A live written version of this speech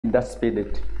in that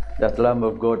spirit, that Lamb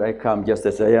of God, I come just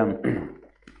as I am.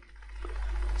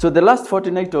 So the last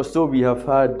fortnight or so, we have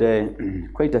had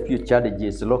quite a few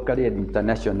challenges locally and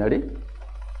internationally.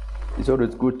 It's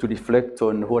always good to reflect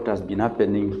on what has been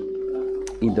happening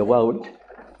in the world.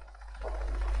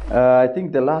 I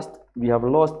think we have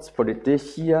lost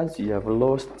politicians, we have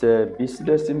lost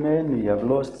businessmen, we have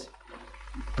lost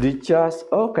preachers,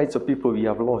 all kinds of people we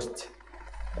have lost.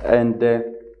 And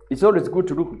it's always good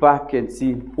to look back and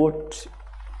see what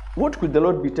could the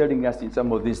Lord be telling us in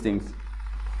some of these things.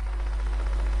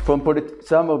 From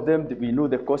some of them, we know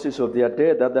the causes of their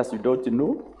death, others we don't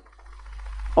know.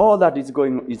 All that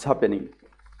is happening.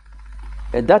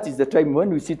 And that is the time when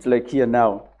we sit like here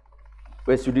now,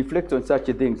 where we reflect on such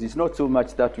things. It's not so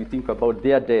much that we think about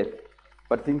their death,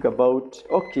 but think about,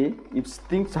 okay, if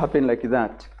things happen like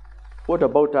that, what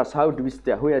about us? How do we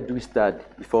stand? Where do we stand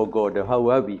before God? How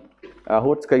are we?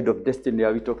 What kind of destiny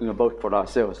are we talking about for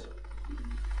ourselves?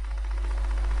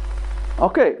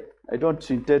 Okay, I don't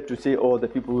intend to say all the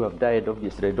people who have died.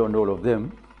 Obviously, I don't know all of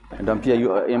them. And I'm sure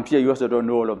you also don't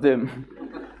know all of them.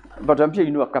 But I'm sure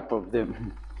you know a couple of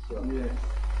them.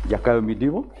 Jakayo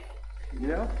Midiwo.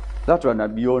 Yeah. That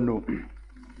one we all know.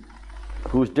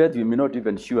 Whose death we may not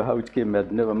even sure how it came,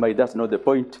 but never mind, that's not the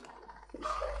point.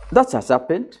 That has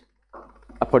happened.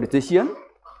 A politician.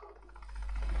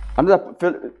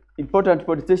 Another important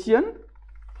politician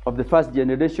of the first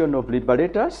generation of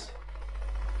liberators,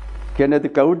 Kenneth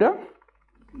Kaunda,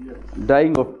 yes,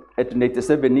 dying at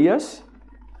 97 years.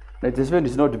 97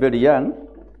 is not very young,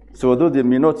 so although they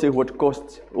may not say what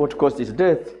caused his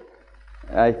death,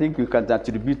 I think we can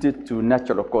attribute it to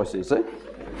natural causes. Eh?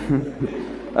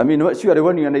 I mean, surely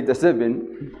when you're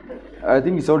 97, I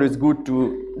think it's always good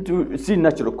to see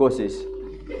natural causes,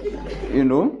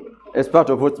 as part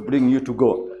of what's bringing you to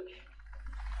go.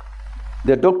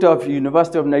 The doctor of the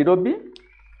University of Nairobi,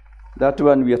 that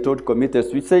one we are told committed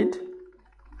suicide.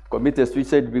 Committed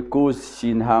suicide because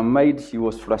in her mind she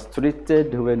was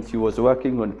frustrated when she was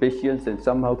working on patients, and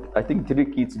somehow, I think 3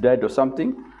 kids died or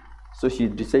something. So she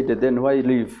decided then, why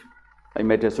live? I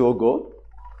might as well go.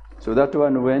 So that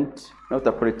one went, not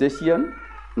a politician,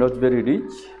 not very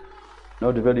rich,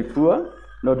 not very poor,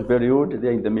 not very old,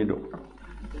 they're in the middle.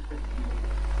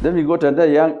 Then we got another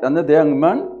young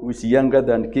man who is younger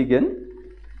than Keegan,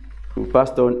 who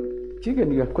passed on.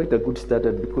 Keegan, you are quite a good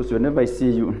starter because whenever I see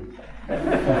you,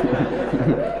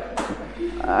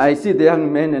 I see the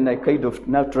young man and I kind of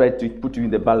now try to put you in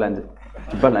the balance.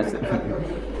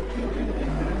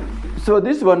 So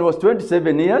this one was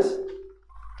 27 years.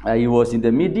 He was in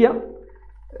the media,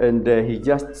 and he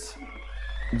just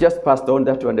passed on.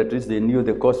 That one, at least they knew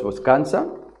the cause was cancer.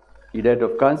 He died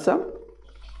of cancer.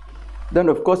 Then,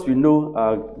 of course, we know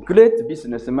a great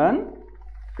businessman,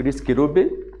 Chris Kirubi,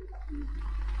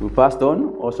 who passed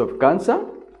on also of cancer.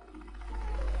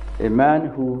 A man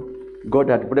who God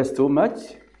had blessed so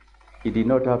much, he did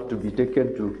not have to be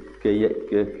taken to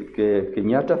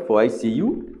Kenyatta for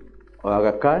ICU or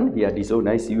Aga Khan. He had his own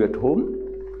ICU at home,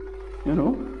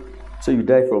 So you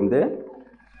die from there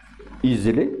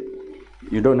easily.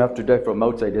 You don't have to die from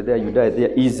outside there. You die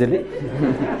there easily.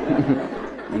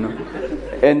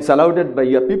 And surrounded by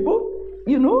your people,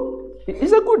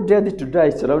 it's a good death to die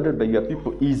surrounded by your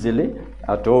people easily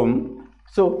at home.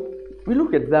 So we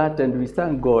look at that and we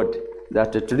thank God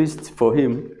that at least for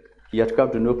him, he had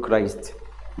come to know Christ.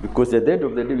 Because at the end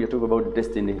of the day, we are talking about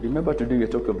destiny. Remember today we are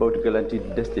talking about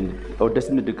guaranteed destiny, or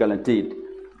destiny to guaranteed.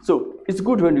 So it's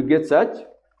good when you get such.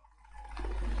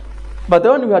 But the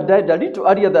one who had died a little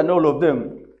earlier than all of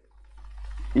them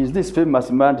is this famous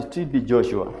man, TB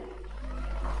Joshua.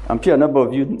 I'm sure a number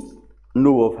of you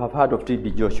have heard of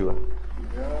TB Joshua.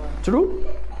 Yeah. True?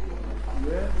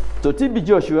 Yes. So TB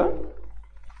Joshua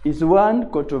is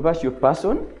one controversial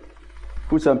person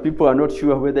who some people are not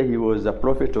sure whether he was a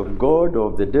prophet of God or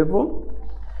of the devil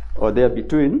or there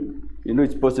between.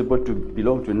 It's possible to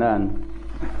belong to none.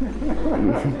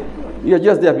 You're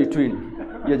just there between.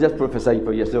 You're just prophesying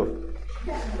for yourself.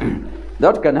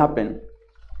 That can happen.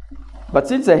 But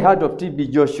since I heard of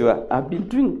TB Joshua, I've been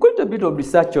doing quite a bit of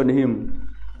research on him.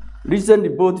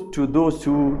 Listening both to those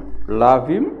who love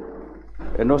him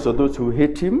and also those who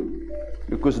hate him.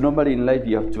 Because normally in life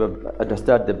you have to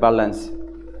understand the balance.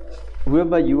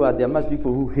 Whoever you are, there must be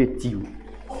people who hate you.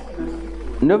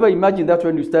 Never imagine that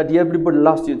when you study, everybody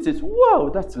laughs you and says, wow,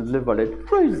 that's leveled.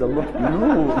 Praise the Lord.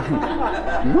 No.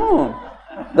 No.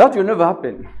 That will never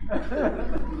happen.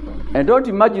 And don't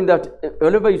imagine that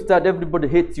whenever you start, everybody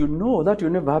hates you. No, that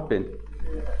will never happen.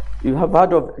 You have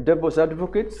heard of devil's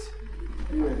advocates?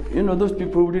 Those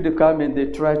people who really come and they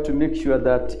try to make sure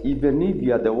that even if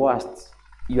you are the worst,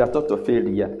 you are thought of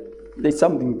failure. there's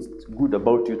something good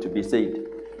about you to be said.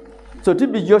 So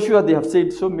TB Joshua, they have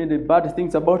said so many bad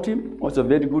things about him, also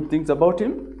very good things about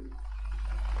him.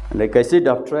 Like I said,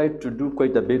 I've tried to do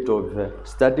quite a bit of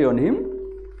study on him.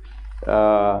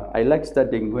 I like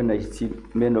studying when I see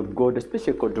men of God,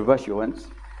 especially controversial ones.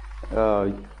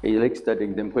 I like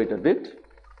studying them quite a bit.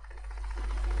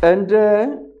 And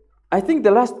I think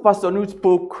the last person who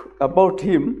spoke about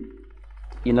him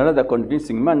in another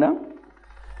convincing manner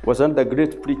was another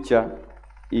great preacher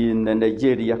in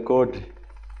Nigeria called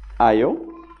Ayo,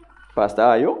 Pastor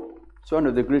Ayo. It's one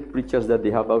of the great preachers that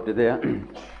they have out there.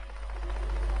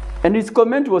 And his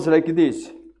comment was like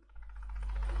this: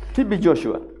 TB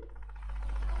Joshua,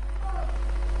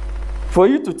 for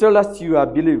you to tell us you are a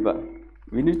believer,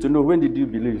 we need to know, when did you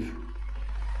believe?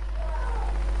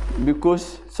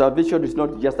 Because salvation is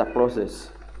not just a process.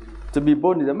 To be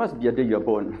born, there must be a day you are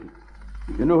born.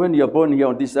 You know, when you are born here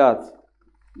on this earth,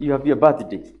 you have your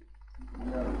birthday.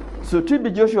 So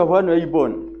TB Joshua, when were you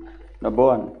born? Number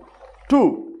one.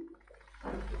 Two,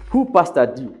 who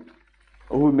pastored you?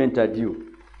 Or who mentored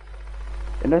you?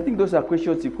 And I think those are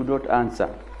questions you could not answer.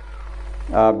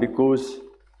 Because,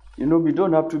 you know, we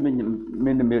don't have too many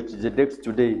Melchizedeks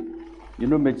today. You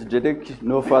know, Melchizedek,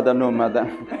 no father, no mother.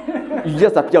 You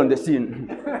just appear on the scene.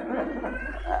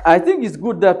 I think it's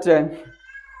good that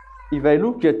if I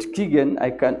look at Keegan,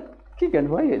 Keegan,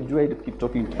 why do I keep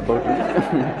talking about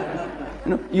him?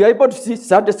 You know, you're able to see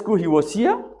Sunday school, he was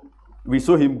here. We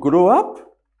saw him grow up.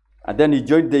 And then he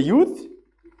joined the youth.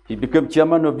 He became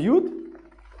chairman of youth.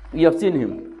 We have seen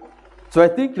him. So I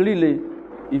think really,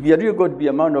 if you are really going to be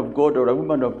a man of God or a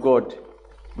woman of God,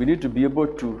 we need to be able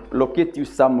to locate you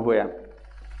somewhere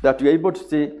that you are able to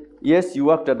say, yes, you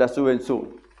worked at so-and-so.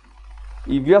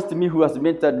 If you ask me who has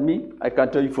mentored me, I can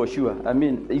tell you for sure. I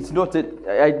mean, it's not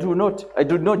I do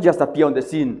not just appear on the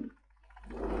scene.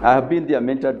 I have been there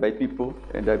mentored by people,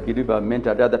 and I believe I've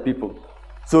mentored other people.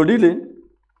 So really,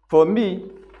 for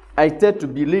me, I tend to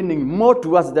be leaning more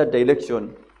towards that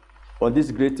direction on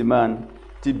this great man,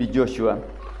 TB Joshua.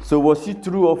 So was he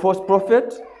true or false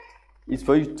prophet? It's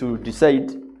for you to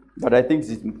decide, but I think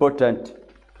it's important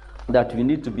that we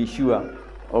need to be sure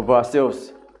of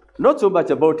ourselves. Not so much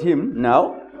about him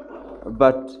now,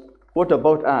 but what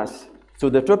about us? So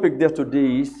the topic there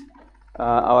today is,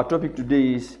 our topic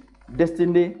today is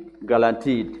destiny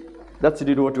guaranteed. That's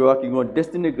really what we're working on,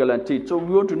 destiny guaranteed. So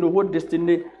we want to know, what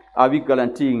destiny are we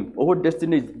guaranteeing, or what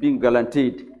destiny is being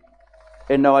guaranteed?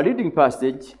 And our reading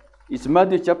passage is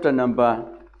Matthew chapter number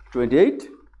 28.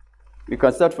 We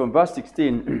can start from verse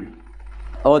 16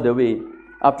 all the way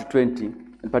up to 20,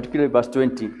 and particularly verse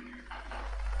 20.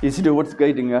 It's really what's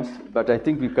guiding us, but I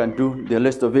think we can do the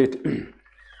rest of it.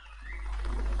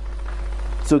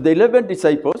 So the 11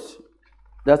 disciples,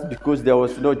 that's because there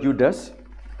was no Judas.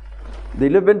 The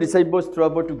 11 disciples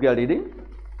traveled to Galilee.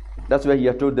 That's where he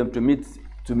had told them to meet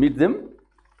them.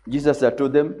 Jesus had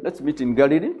told them, let's meet in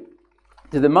Galilee,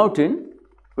 to the mountain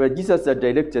where Jesus had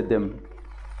directed them.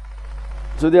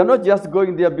 So they are not just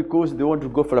going there because they want to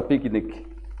go for a picnic.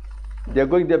 They are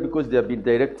going there because they have been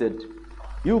directed.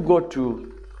 You go to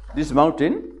this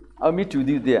mountain, I'll meet with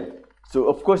you there. So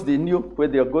of course they knew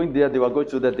when they are going there, they were going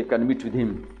so that they can meet with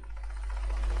him.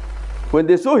 When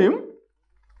they saw him,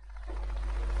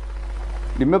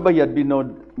 remember he had been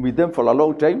with them for a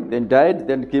long time, then died,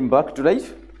 then came back to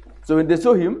life. So when they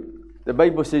saw him, the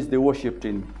Bible says they worshipped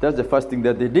him. That's the first thing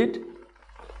that they did.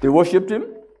 They worshipped him.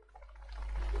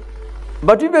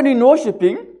 But even in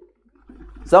worshipping,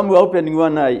 some were opening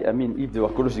one eye. I mean, if they were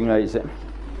closing eyes.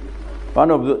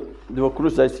 They were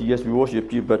closed eyes, yes, we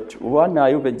worship you, but one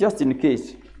eye open, just in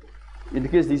case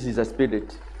this is a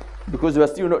spirit. Because we are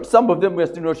still not, some of them were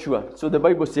still not sure. So the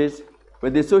Bible says,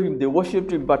 when they saw him, they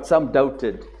worshipped him, but some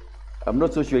doubted. I'm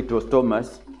not so sure it was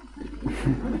Thomas.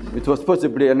 It was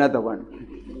possibly another one.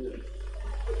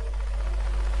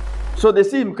 So they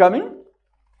see him coming,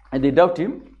 and they doubt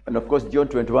him. And of course, John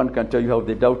 21 can tell you how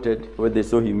they doubted when they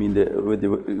saw him at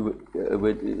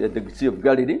the Sea of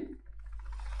Galilee.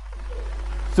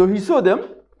 So he saw them.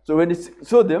 So when he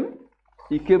saw them,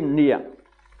 he came near.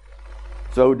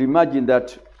 So I would imagine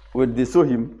that when they saw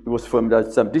him, it was from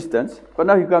some distance, but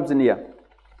now he comes near.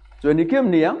 So when he came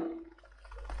near,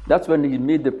 that's when he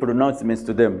made the pronouncements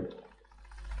to them.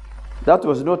 That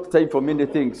was not time for many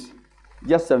things,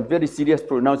 just some very serious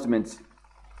pronouncements.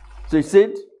 So he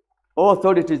said, all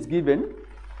authority is given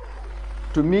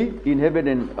to me in heaven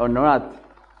and on earth.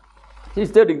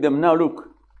 He's telling them now, look,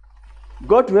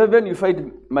 go to heaven, you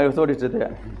find my authority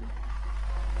there.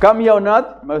 Come here on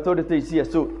earth, my authority is here.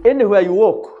 So anywhere you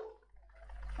walk,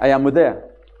 I am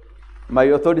there. My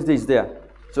authority is there.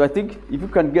 So I think if you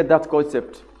can get that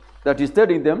concept, that he's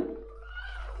telling them,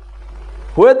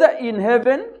 Whether in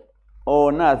heaven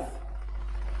or on earth,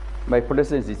 my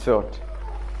presence is felt.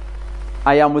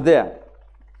 I am there.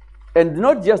 And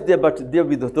not just there, but there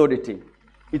with authority.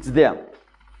 It's there.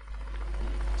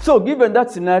 So given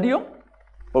that scenario,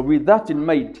 or with that in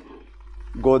mind,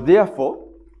 go therefore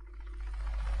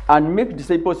and make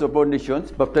disciples of all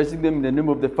nations, baptizing them in the name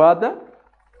of the Father,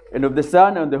 and of the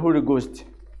Son, and of the Holy Ghost.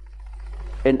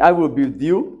 And I will be with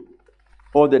you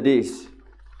all the days.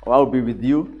 Or I will be with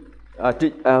you.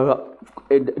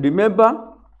 And remember,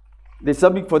 there's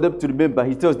something for them to remember.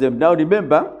 He tells them, now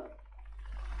remember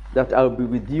that I will be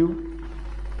with you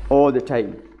all the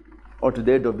time, or to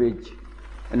the end of age.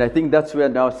 And I think that's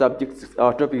where our topic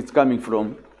is coming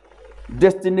from.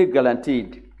 Destiny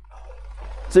guaranteed.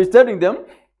 So he's telling them,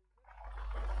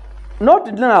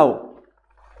 not now,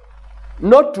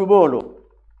 not tomorrow,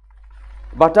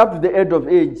 but up to the end of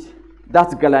age.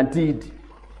 That's guaranteed.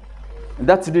 And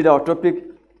that's really our topic.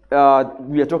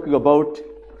 We are talking about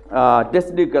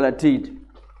destiny guaranteed.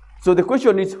 So the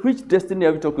question is, which destiny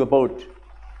are we talking about?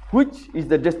 Which is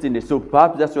the destiny? So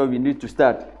perhaps that's where we need to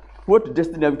start. What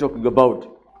destiny are we talking about?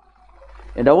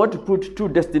 And I want to put two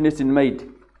destinies in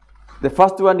mind. The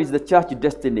first one is the church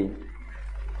destiny.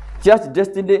 Church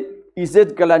destiny is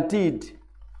it guaranteed.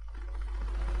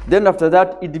 Then after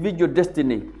that, individual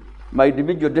destiny. My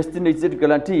individual destiny is it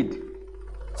guaranteed.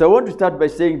 So I want to start by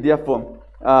saying, therefore,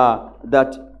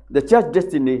 that the church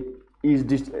destiny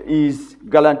is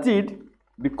guaranteed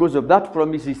because of that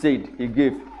promise he said, he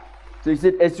gave. So he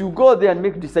said, as you go there and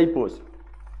make disciples,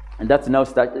 and that's now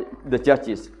the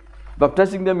churches,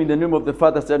 baptizing them in the name of the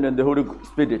Father, Son, and the Holy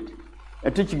Spirit,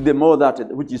 and teaching them all that,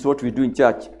 which is what we do in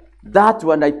church. That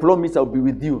one I promise I'll be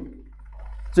with you.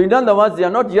 So in other words, they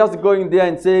are not just going there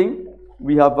and saying,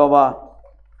 we have our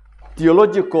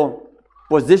theological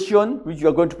position, which you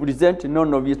are going to present. No,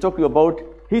 we are talking about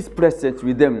his presence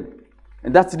with them.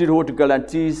 And that's really what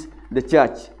guarantees the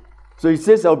church. So he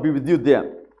says, I'll be with you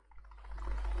there.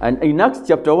 And in Acts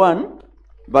chapter 1,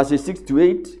 verses 6 to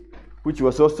 8, which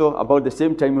was also about the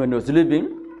same time when he was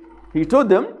living, he told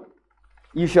them,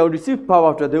 you shall receive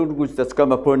power after the Holy Ghost has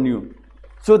come upon you,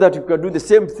 so that you can do the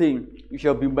same thing. You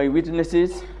shall be my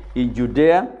witnesses in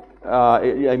Judea,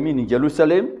 in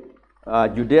Jerusalem,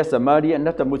 Judea, Samaria, and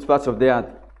uttermost parts of the earth.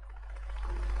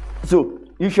 So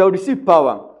you shall receive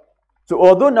power. So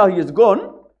although now he is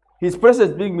gone, his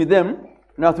presence being with them,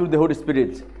 now through the Holy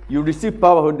Spirit, you receive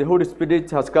power when the Holy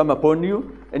Spirit has come upon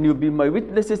you, and you'll be my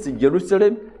witnesses in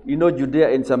Jerusalem,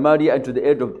 Judea and Samaria, and to the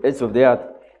ends of the earth.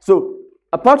 So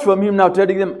apart from him now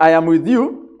telling them, I am with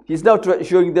you, he's now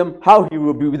showing them how he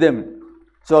will be with them.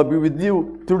 So I'll be with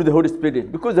you through the Holy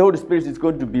Spirit. Because the Holy Spirit is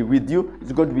going to be with you,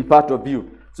 it's going to be part of you.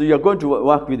 So you're going to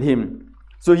work with him.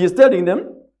 So he's telling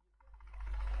them,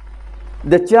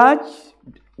 the church,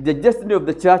 the destiny of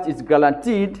the church is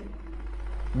guaranteed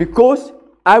because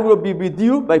I will be with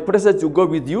you, my presence will go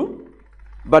with you,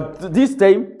 but this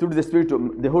time through the Spirit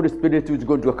of the Holy Spirit who is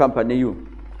going to accompany you.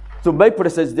 So my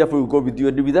presence therefore will go with you,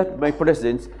 and with that my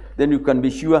presence, then you can be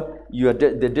sure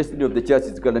the destiny of the church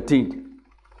is guaranteed.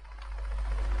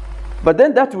 But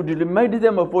then that would remind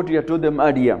them of what we had told them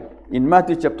earlier in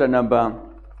Matthew chapter number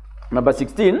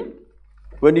 16,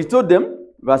 when he told them,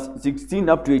 verse 16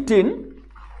 up to 18,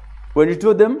 when he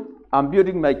told them, I'm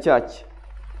building my church.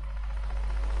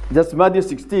 That's Matthew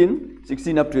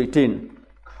 16 up to 18.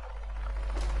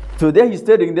 So there he's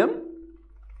telling them,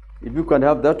 if you can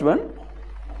have that one,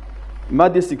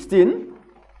 Matthew 16,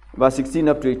 verse 16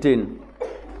 up to 18.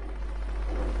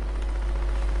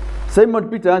 Simon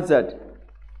Peter answered,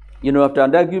 after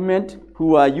an argument,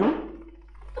 who are you?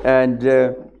 And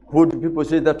who do people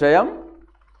say that I am?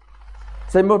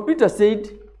 Simon Peter said,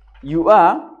 you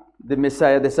are the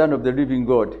Messiah, the Son of the living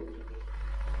God.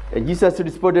 And Jesus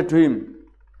responded to him,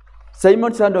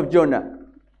 Simon, son of Jonah,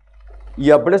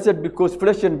 you are blessed because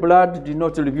flesh and blood did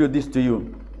not reveal this to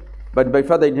you, but my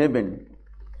Father in heaven.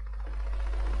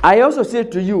 I also say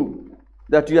to you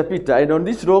that you are Peter, and on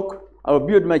this rock I will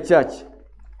build my church,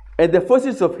 and the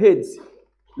forces of Hades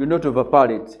will not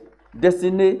overpower it.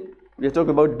 Destiny, we are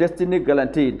talking about destiny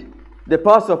guaranteed. The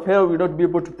powers of hell will not be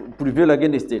able to prevail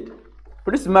against it.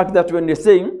 Please mark that when you're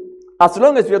saying, as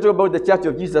long as we are talking about the church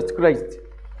of Jesus Christ,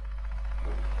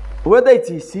 whether it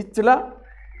is Hitler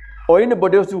or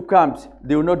anybody else who comes,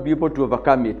 they will not be able to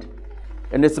overcome it.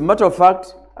 And as a matter of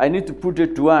fact, I need to put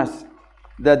it to us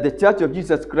that the church of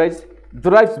Jesus Christ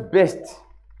thrives best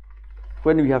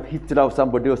when we have Hitler or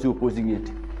somebody else who is opposing it.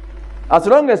 As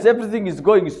long as everything is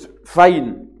going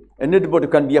fine and anybody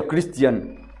can be a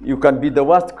Christian, you can be the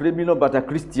worst criminal but a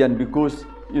Christian because,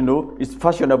 it's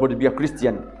fashionable to be a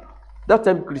Christian. That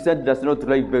time Christianity does not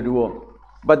thrive very well.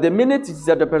 But the minute it is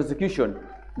under persecution,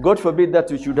 God forbid that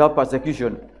we should have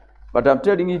persecution. But I'm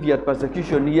telling you, if you had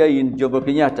persecution here in Jomo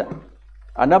Kenyatta,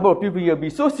 a number of people here will be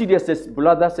so serious as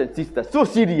brothers and sisters, so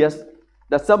serious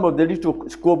that some of the little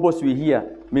squabbles we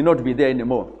hear may not be there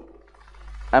anymore.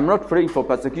 I'm not praying for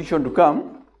persecution to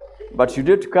come, but should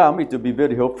it come, it will be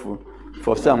very helpful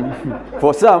for some.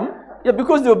 For some, yeah,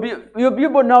 because we'll be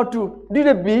able now to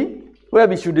really be where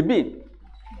we should be.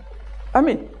 I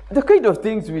mean, the kind of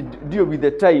things we deal with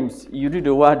the times, you read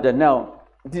the word and now,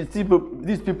 these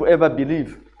people ever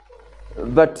believe.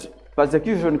 But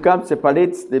persecution comes,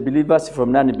 separates the believers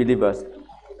from non-believers.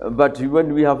 But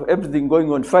when we have everything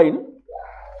going on fine,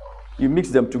 you mix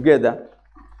them together,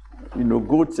 you know,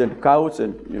 goats and cows,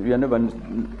 and we are never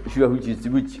sure which is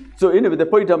which. So anyway, the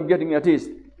point I'm getting at is,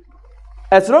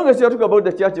 as long as you're talking about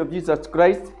the Church of Jesus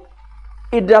Christ,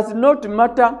 it does not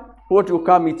matter what will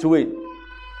come its way.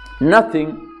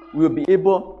 Nothing will be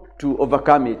able to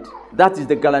overcome it. That is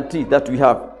the guarantee that we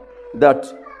have, that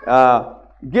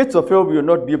gates of hell will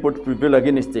not be able to prevail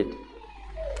against it,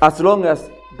 as long as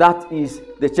that is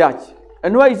the church.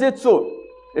 And why is it so?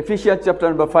 Ephesians chapter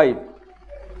number 5,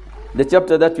 the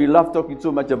chapter that we love talking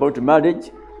so much about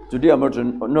marriage. Today I'm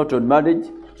not on marriage,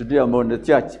 today I'm on the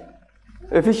church.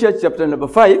 Ephesians chapter number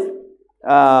 5,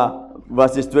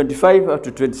 verses 25 up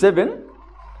to 27.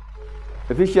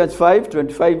 Ephesians 5,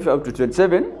 25 up to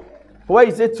 27. Why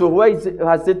is it so? Why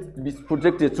has it been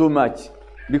protected so much?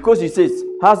 Because he says,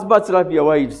 husbands, love your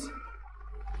wives.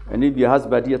 And if your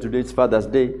husband here today is Father's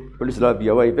Day, please love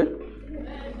your wife.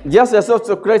 Just as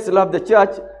also Christ loved the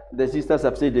church, the sisters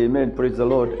have said amen, praise the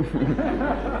Lord.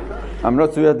 I'm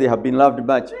not sure they have been loved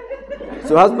much.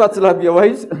 So husbands, love your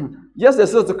wives. Just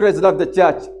as also Christ loved the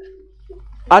church.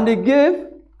 And he gave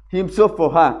himself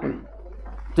for her,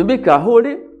 to make her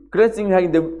holy, cleansing her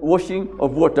in the washing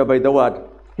of water by the word.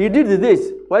 He did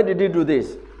this. Why did he do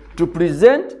this? To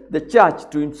present the church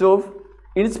to himself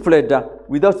in splendor,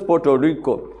 without spot or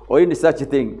wrinkle, or any such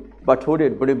thing, but holy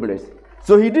and blameless.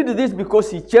 So he did this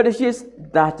because he cherishes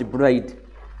that bride.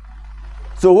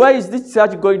 So why is this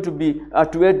church going to be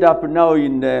to end up now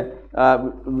in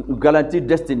guaranteed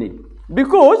destiny?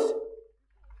 Because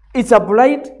it's a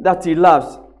bride that he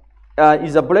loves.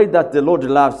 It's a bride that the Lord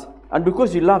loves. And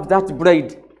because he loves that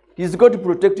bride, he's going to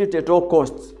protect it at all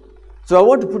costs. So I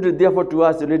want to put it therefore to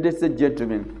us, ladies and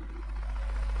gentlemen,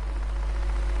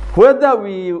 whether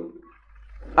we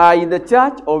are in the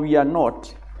church or we are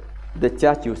not, the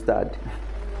church will stand.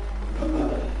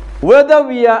 Whether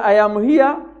I am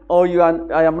here or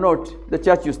I am not, the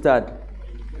church will stand.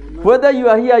 Whether you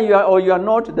are here or you are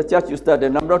not, the church will stand.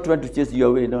 And I'm not trying to chase you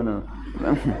away, no.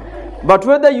 But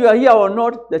whether you are here or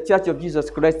not, the church of Jesus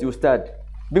Christ will stand.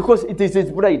 Because it is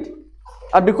his bride.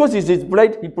 And because it's his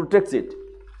bride, he protects it.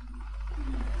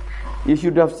 You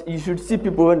should see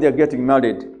people when they are getting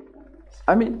married.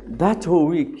 I mean, that whole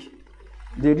week,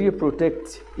 they really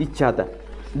protect each other.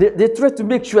 They try to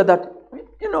make sure that,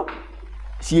 you know,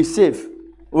 she is safe.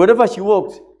 Wherever she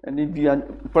walks, and if you are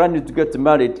planning to get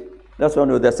married, that's one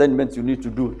of the assignments you need to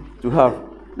do, to have.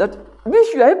 That,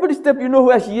 make sure every step you know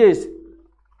where she is.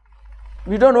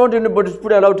 We don't want anybody to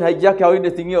put her out, hijack her or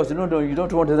anything else. No, you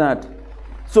don't want that.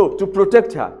 So, to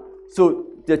protect her. So,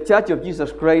 the Church of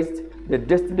Jesus Christ, the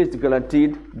destiny is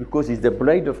guaranteed because he's the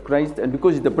bride of Christ, and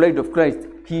because he's the bride of Christ,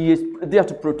 he is there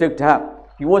to protect her.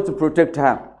 He wants to protect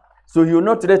her. So he will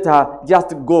not let her just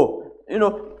go. You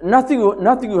know, nothing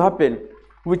will happen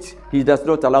which he does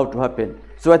not allow to happen.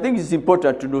 So I think it's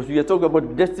important to know. We are talking about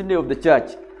the destiny of the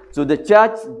church. So the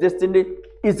church's destiny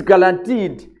is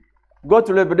guaranteed. Go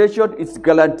to Revelation, it's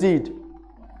guaranteed.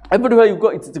 Everywhere you go,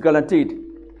 it's guaranteed.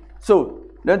 So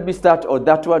let me start on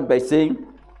that one by saying,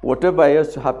 whatever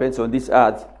else happens on this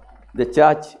earth, the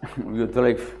church will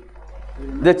thrive.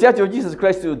 The Church of Jesus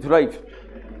Christ will thrive.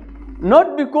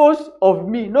 Not because of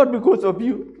me, not because of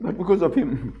you, but because of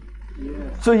him.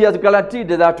 Yes. So he has guaranteed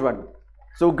that one.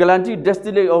 So guaranteed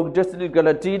destiny, or destiny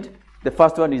guaranteed, the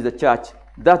first one is the church.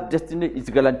 That destiny is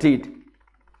guaranteed.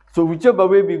 So whichever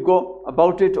way we go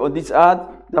about it on this earth,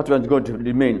 that one is going to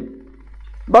remain.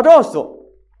 But also,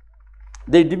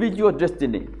 the individual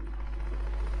destiny.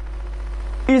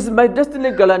 Is my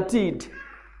destiny guaranteed?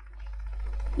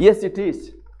 Yes, it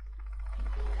is.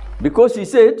 Because he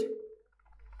said,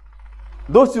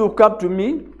 those who come to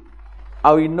me,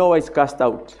 I will no wise cast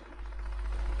out.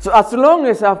 So as long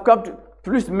as I have come to,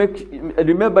 please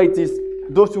remember it is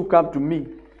those who come to me,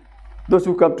 those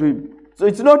who come to him. So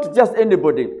it's not just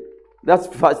anybody. That's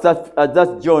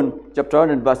John chapter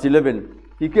 1 and verse 11.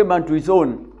 He came unto his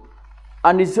own,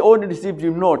 and his own received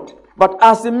him not. But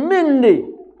as many,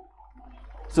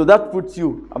 so that puts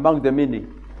you among the many.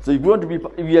 So if you want to be,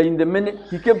 if you are in the many,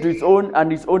 he came to his own,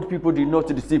 and his own people did not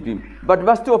receive him. But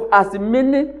verse 12, as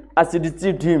many as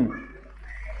received him,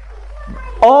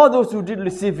 all those who did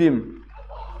receive him,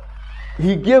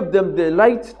 he gave them the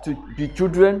right to be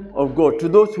children of God, to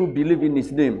those who believe in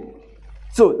his name.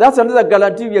 So that's another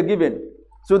guarantee we are given.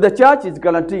 So the church is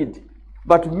guaranteed,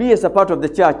 but me as a part of the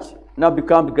church now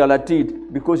become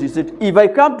guaranteed, because he said, if I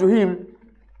come to him,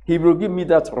 he will give me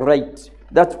that right,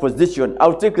 that position.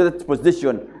 I'll take that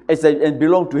position and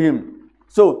belong to him.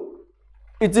 So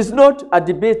it is not a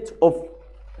debate of,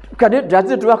 does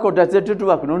it work or does it not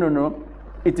work? No, no, no.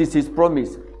 It is his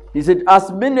promise. He said,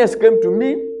 as many as came to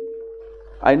me,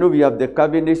 I know we have the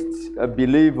Calvinists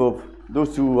belief of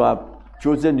those who are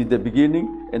chosen in the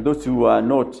beginning and those who are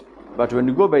not. But when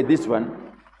you go by this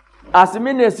one, as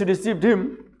many as received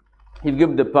him, he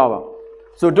gave the power.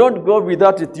 So don't go with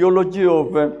that theology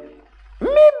of,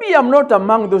 maybe I'm not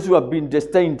among those who have been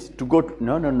destined to go to.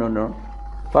 No, no, no, no.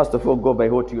 First of all, go by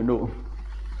what you know.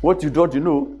 What you don't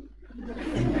know.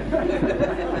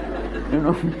 You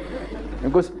know,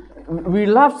 because we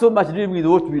love so much dealing with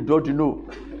what we don't know,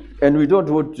 and we don't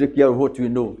want to take care of what we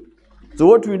know. So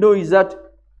what we know is that,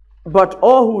 but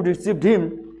all who received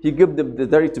him, he gave them the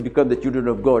right to become the children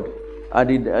of God. And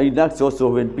in Acts also,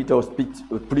 when Peter was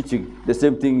preaching, the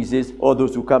same thing he says, all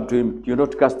those who come to him, you're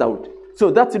not cast out. So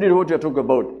that's really what you're talking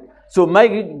about. So my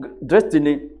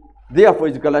destiny, therefore,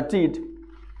 is guaranteed,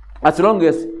 as long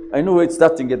as I know where it's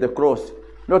starting at the cross,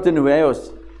 not anywhere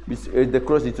else. The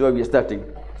cross is where we are starting.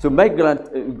 So my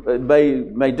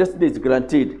destiny is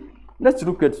guaranteed. Let's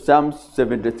look at Psalms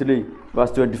 73,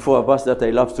 verse 24, a verse that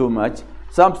I love so much.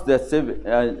 Psalms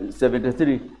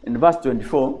 73 and verse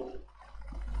 24.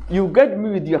 You guide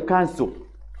me with your counsel.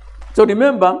 So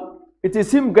remember, it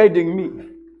is him guiding me.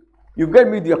 You guide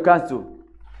me with your counsel.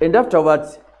 And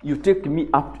afterwards, you take me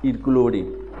up in glory.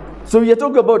 So you're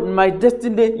talking about my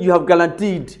destiny, you have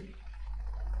guaranteed.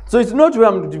 So it's not where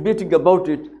I'm debating about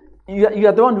it. You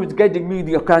are the one who is guiding me with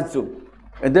your counsel.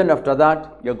 And then after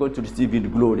that, you're going to receive in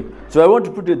glory. So I want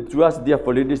to put it to us,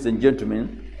 therefore, ladies and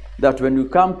gentlemen, that when you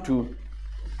come to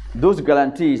those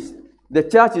guarantees, the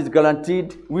church is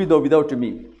guaranteed with or without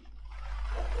me.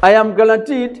 I am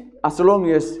guaranteed as long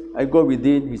as I go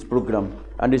within his program.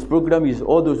 And his program is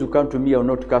all those who come to me, I will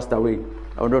not cast away.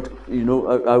 I will not,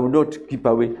 I will not keep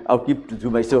away. I'll keep to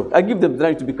myself. I give them the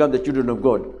right to become the children of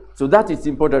God. So that is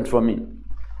important for me.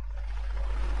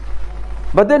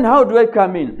 But then how do I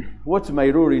come in? What's my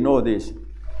role in all this?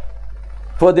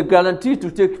 For the guarantee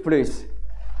to take place,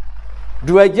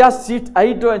 do I just sit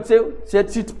idle and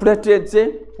sit pretty and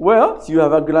say, well, you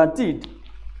have a guaranteed?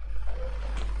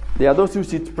 There are those who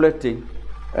sit pretty,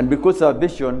 and because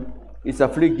salvation is a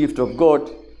free gift of God,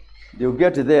 they'll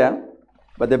get there,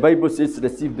 but the Bible says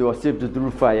they were saved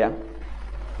through fire.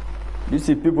 You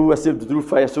see people who are saved through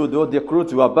fire, so all their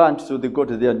clothes were burnt, so they got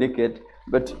there naked,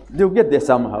 but they'll get there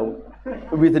somehow,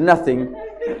 with nothing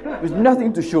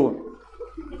to show.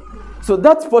 So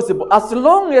that's possible. As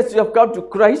long as you have come to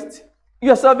Christ,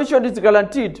 your salvation is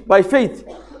guaranteed by faith,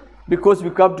 because we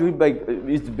come to him by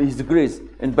his grace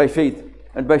and by faith.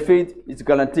 And by faith, it's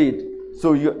guaranteed.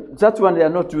 So that's when they are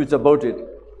not too much about it.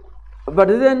 But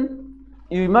then,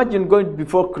 you imagine going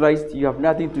before Christ, you have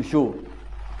nothing to show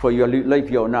for your life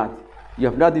here on earth. You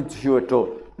have nothing to show at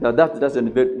all. Now that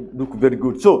doesn't look very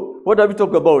good. So, what are we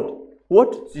talking about?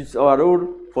 What is our role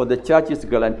for the church's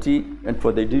guarantee and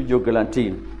for the individual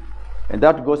guarantee? And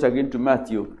that goes again to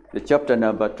Matthew, the chapter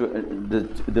number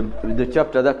the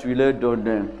chapter that we read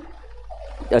on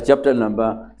chapter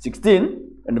number 16.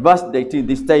 And verse 19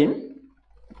 this time,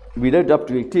 we read up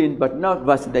to 18, but now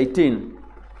verse 19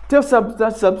 tells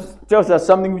us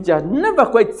something which I had never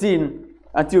quite seen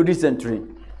until recently.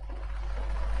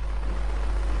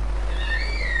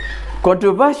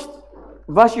 Controversial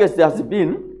as there has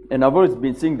been, and I've always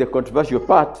been seeing the controversial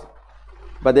part,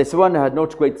 but there's one I had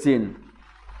not quite seen.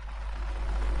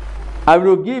 I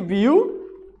will give you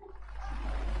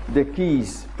the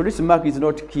keys. Please mark is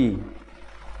not key.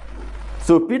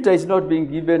 So Peter is not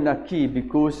being given a key,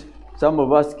 because some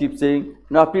of us keep saying,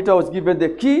 now Peter was given the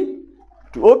key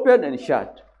to open and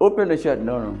shut. Open and shut.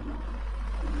 No, no.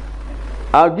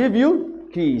 I'll give you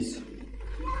keys.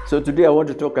 So today I want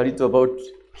to talk a little about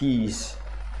keys.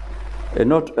 And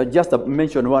not just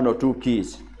mention one or two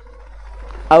keys.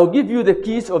 I'll give you the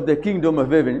keys of the kingdom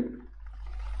of heaven.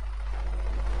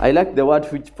 I like the word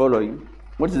which following.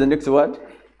 What is the next word?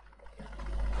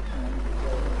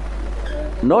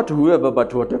 Not whoever,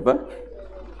 but whatever.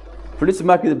 Please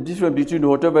mark the difference between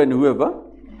whatever and whoever.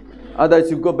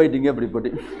 Otherwise, you go biting everybody.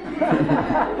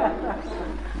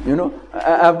 You know,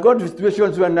 I've got to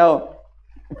situations where now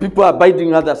People are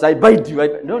biting others. I bite you.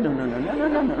 No, no, no, no, no, no,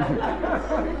 no,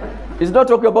 no. It's not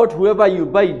talking about whoever you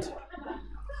bite.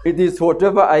 It is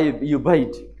whatever you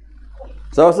bite.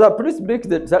 So please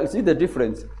see the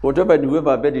difference. Whatever and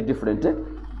whoever are very different.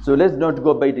 So let's not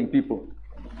go biting people.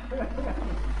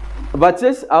 But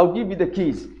says, I'll give you the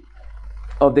keys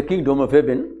of the kingdom of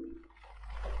heaven.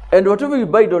 And whatever you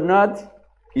bind on earth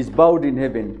is bound in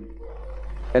heaven.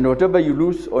 And whatever you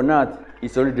loose on earth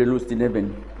is already loosed in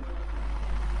heaven.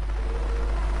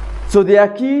 So there are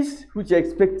keys which are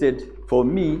expected for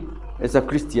me as a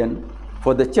Christian,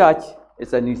 for the church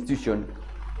as an institution,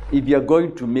 if you are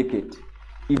going to make it.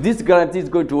 If this guarantee is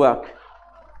going to work,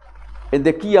 and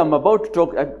the key I'm about to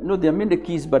talk, no, there are many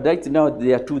keys, but right now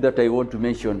there are two that I want to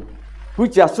mention,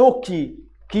 which are so key,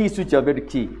 keys which are very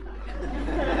key.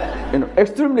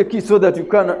 Extremely key, so that you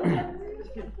can,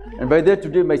 and by that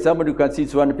today my sermon, you can see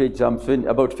it's one page, I'm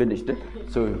about finished.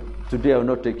 So today I will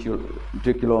not take you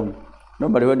long.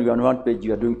 Normally when you're on one page,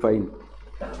 you are doing fine.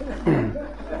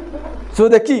 So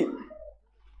the key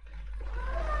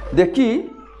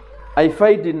I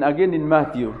find again in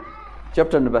Matthew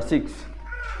chapter number 6.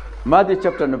 Matthew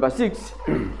chapter number 6.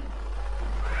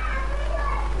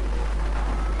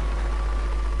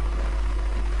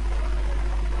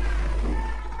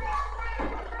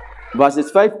 Verses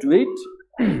 5 to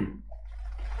 8.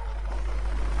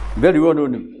 Very well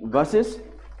known verses.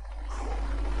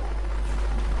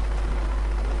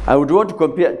 I would want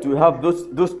to have those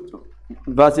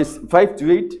verses 5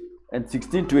 to 8 and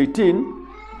 16 to 18,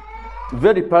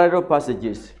 very parallel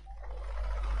passages.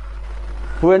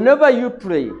 Whenever you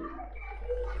pray,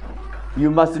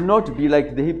 you must not be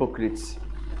like the hypocrites,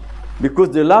 because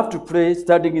they love to pray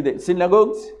standing in the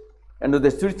synagogues and on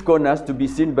the street corners to be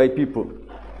seen by people.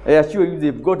 I assure you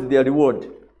they've got their reward.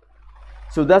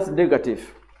 So that's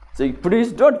negative. So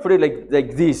please don't pray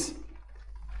like this.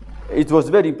 It was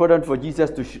very important for Jesus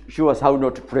to show us how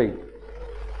not to pray.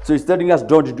 So he's telling us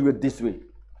don't do it this way.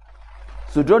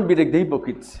 So don't be like the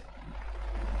hypocrites.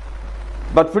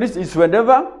 But please, it's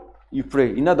whenever you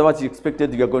pray. In other words, you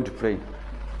expected you are going to pray.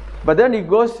 But then he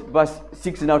goes, verse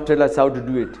 6 now tells us how to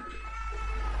do it.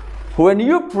 When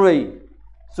you pray,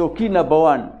 so key number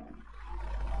 1,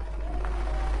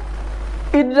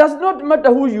 it does not matter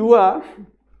who you are.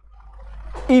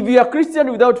 If you are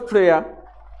Christian without prayer,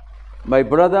 my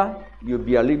brother, you'll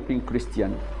be a limping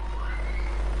Christian.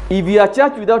 If you are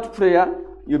church without prayer,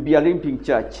 you'll be a limping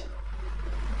church.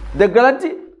 The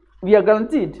guarantee, we are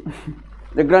guaranteed.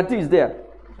 The guarantee is there.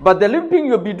 But the limping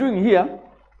you'll be doing here,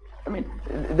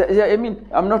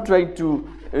 I'm not trying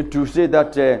to say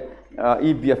that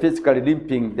if you are physically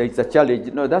limping, there is a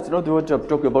challenge. No, that's not what I'm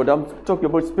talking about. I'm talking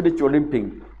about spiritual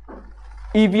limping.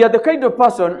 If you are the kind of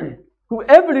person who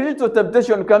every little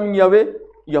temptation coming your way,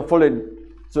 you are fallen.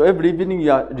 So every evening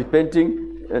you are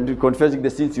repenting and confessing the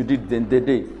sins you did in the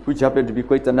day, which happened to be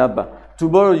quite a number.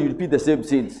 Tomorrow you repeat the same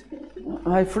sins.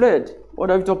 My friend,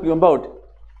 what are you talking about?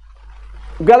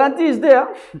 Guarantee is there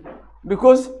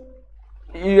because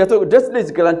you are talking, destiny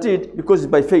is guaranteed because it's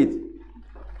by faith.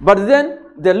 But then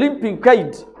the limping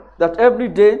kind that every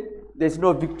day there's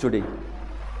no victory.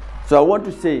 So I want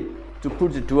to say, to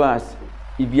put it to us,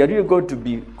 if we are really going to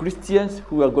be Christians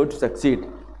who are going to succeed,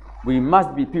 we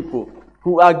must be people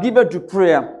who are given to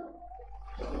prayer.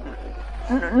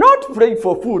 Not praying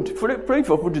for food. Praying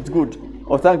for food is good.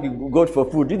 Or thanking God for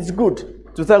food. It's good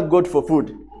to thank God for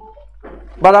food.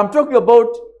 But I'm talking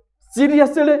about,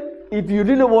 seriously, if you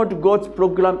really want God's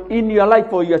program in your life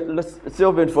for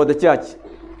yourself and for the church,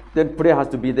 then prayer has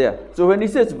to be there. So when he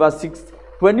says verse 6,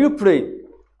 when you pray,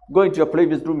 go into your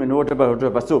private room and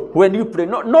whatever. So when you pray,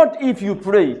 not if you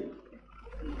pray.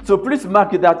 So please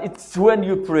mark that it's when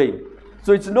you pray.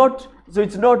 So it's not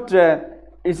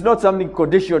something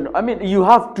conditional. I mean, you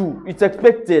have to. It's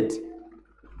expected.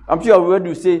 I'm sure when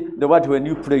you say the word when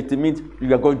you pray, it means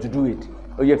you are going to do it,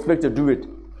 or you expect to do it.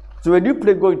 So when you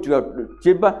pray, go into your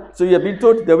chamber. So you have been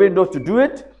taught the way not to do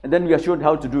it, and then you are shown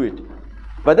how to do it.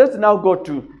 But let's now go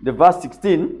to the verse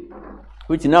 16,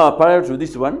 which now are parallel to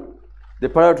this one. The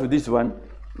parallel to this one,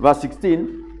 verse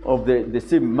 16 of the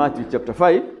same Matthew chapter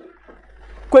 5,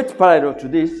 quite parallel to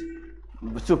this.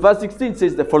 So verse 16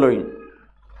 says the following.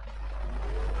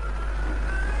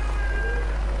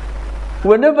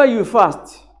 Whenever you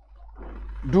fast,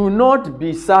 do not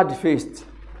be sad-faced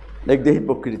like the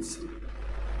hypocrites.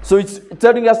 So it's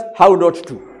telling us how not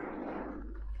to.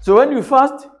 So when you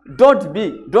fast, don't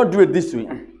do it this way.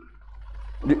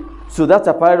 So that's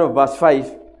a parallel of verse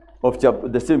 5 of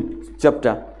the same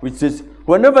chapter, which says,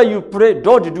 whenever you pray,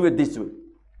 don't do it this way.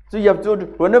 So you have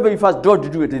told, whenever you fast,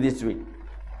 don't do it this way.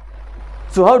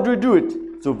 So how do you do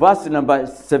it? So verse number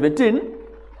 17,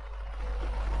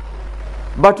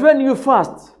 But when you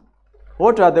fast,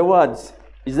 what are the words?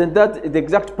 Isn't that the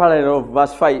exact parallel of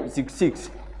verse 5:6?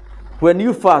 When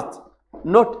you fast,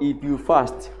 not if you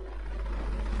fast.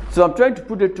 So I'm trying to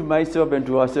put it to myself and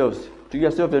to ourselves, to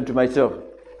yourself and to myself.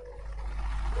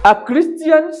 A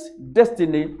Christian's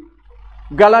destiny,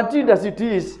 guaranteed as it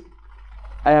is,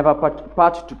 I have a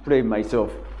part to play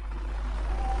myself.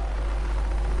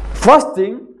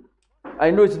 Fasting,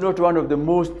 I know it's not one of the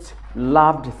most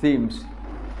loved themes.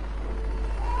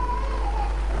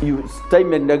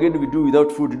 Time and again we do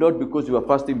without food, not because we are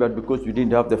fasting, but because we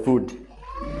didn't have the food.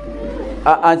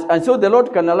 And so the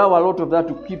Lord can allow a lot of that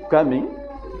to keep coming.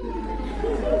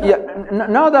 Yeah,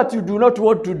 now that you do not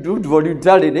want to do it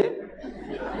voluntarily,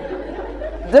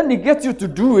 then He gets you to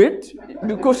do it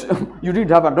because you didn't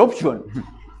have an option.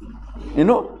 You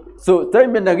know? So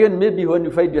time and again, maybe when you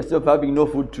find yourself having no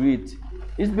food to eat,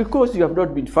 it's because you have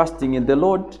not been fasting, and the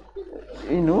Lord,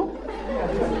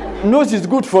 knows it's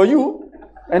good for you.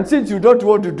 And since you don't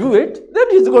want to do it, then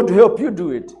He's going to help you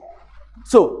do it.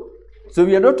 So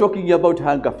we are not talking about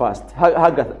hunger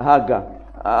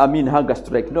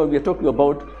strike. No, we are talking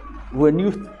about when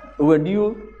you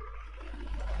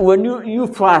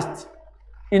fast.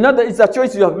 It's a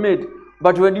choice you have made.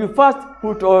 But when you fast,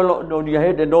 put oil on your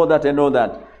head and all that and all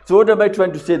that. So what am I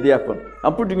trying to say therefore?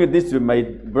 I'm putting it this way, my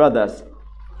brothers,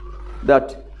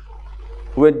 that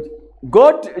when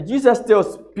Jesus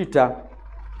tells Peter,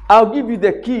 I'll give you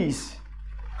the keys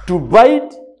to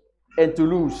bind and to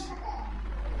loose.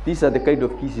 These are the kind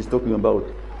of keys He's talking about.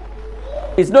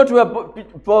 It's not where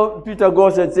Peter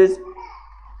goes and says,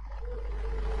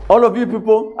 all of you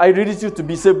people, I release you to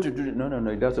be saved to do it. No,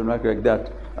 it doesn't work like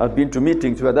that. I've been to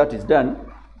meetings where that is done.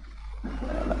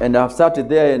 And I've started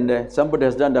there and somebody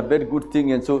has done a very good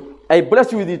thing, and so I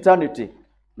bless you with eternity.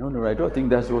 No, I don't think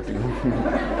that's what you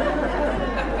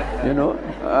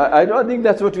I don't think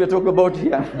that's what we are talking about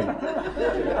here.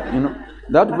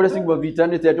 That blessing of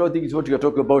eternity, I don't think is what we are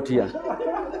talking about here.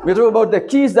 We're talking about the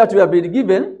keys that we have been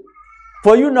given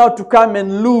for you now to come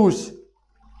and lose.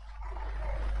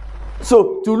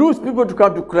 So, to lose people to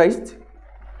come to Christ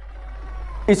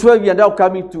is where we are now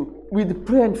coming to with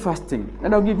prayer and fasting.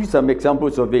 And I'll give you some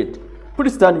examples of it.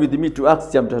 Please stand with me to Acts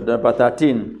chapter number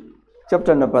 13.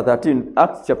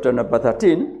 Acts chapter number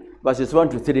 13, verses 1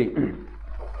 to 3.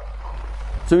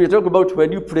 So we talk about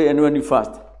when you pray and when you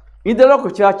fast. In the local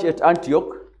church at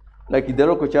Antioch, like in the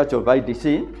local church of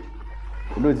IDC,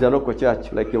 it's the local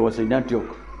church, like it was in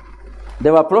Antioch.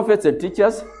 There were prophets and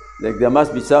teachers, like there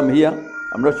must be some here.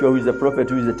 I'm not sure who is the prophet,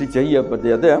 who is the teacher here, but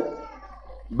they are there.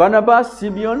 Barnabas,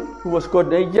 Simeon, who was called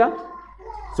Niger.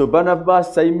 So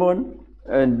Barnabas, Simon,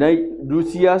 and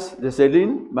Lucius, the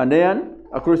Cyrene, Manaen,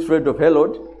 a close friend of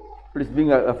Herod. Please,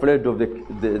 being afraid of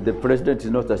the president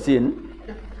is not a sin.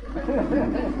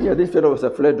 Yeah, this fellow was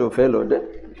afraid of Herod.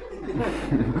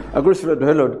 A close friend of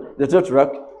Herod, the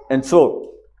tetrarch, and so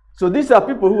these are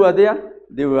people who are there.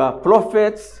 They were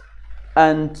prophets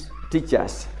and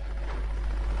teachers.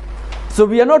 So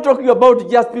we are not talking about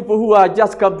just people who are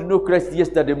just come to know Christ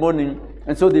yesterday morning,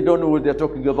 and so they don't know what they're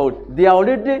talking about. They are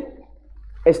already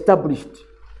established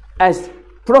as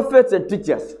prophets and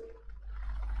teachers.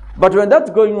 But when that's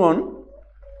going on,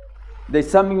 there's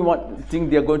something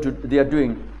they are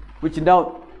doing, which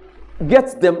now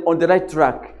gets them on the right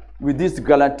track with this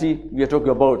guarantee we are talking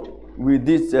about, with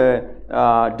this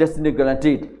destiny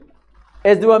guaranteed.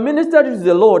 As they were ministering to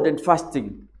the Lord and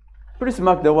fasting, please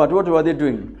mark the word. What were they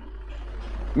doing?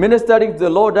 Ministering to the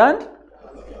Lord and?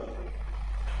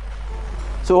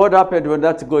 So what happened when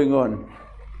that's going on?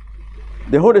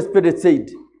 The Holy Spirit said,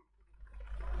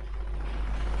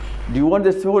 do you want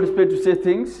the Holy Spirit to say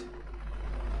things?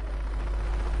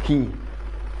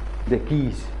 The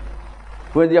keys.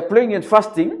 When they are praying and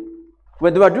fasting,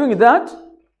 when they were doing that,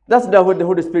 that's now when the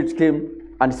Holy Spirit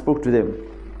came and spoke to them.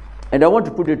 And I want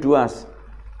to put it to us,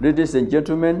 ladies and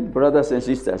gentlemen, brothers and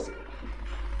sisters.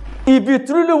 If you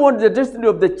truly want the destiny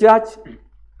of the church,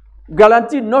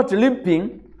 guaranteed not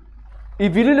limping,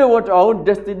 if you really want our own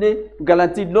destiny,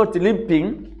 guaranteed not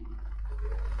limping,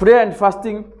 prayer and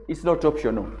fasting is not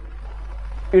optional.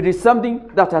 It is something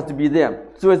that has to be there.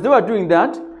 So as they were doing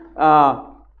that,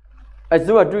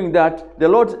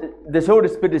 the Holy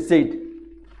Spirit said,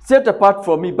 set apart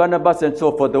for me Barnabas and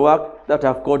so for the work that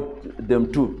I've called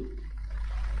them to.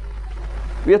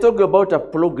 We are talking about a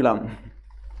program.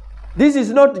 This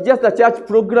is not just a church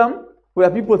program where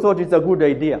people thought it's a good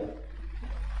idea.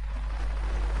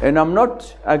 And I'm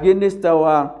not against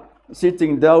our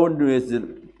sitting down with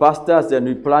pastors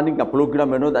and planning a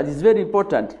program and all that. It's very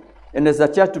important. And as a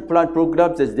church to plan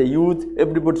programs, as the youth,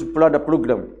 everybody to plan a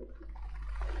program.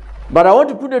 But I want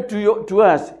to put it to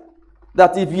us,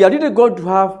 that if you are really going to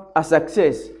have a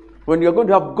success, when you're going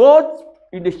to have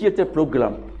God-initiated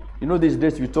program, you know, these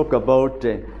days we talk about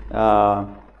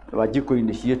Wajiko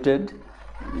initiated,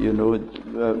 you know,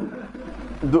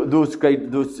 those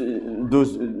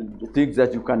things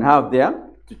that you can have there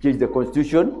to change the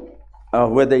constitution,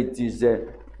 whether it is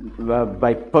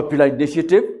by popular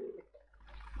initiative.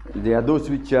 There are those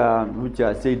which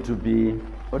are said to be,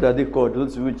 what are they called?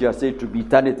 Those which are said to be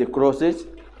eternity crosses,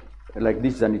 like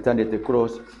this is an eternity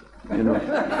cross, you know.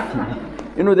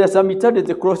 You know, there are some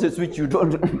eternity crosses which you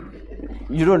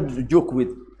don't joke with.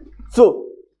 So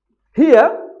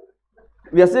here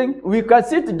we are saying we can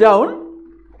sit down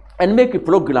and make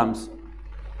programs.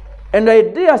 And I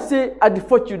dare say,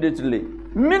 unfortunately,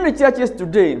 many churches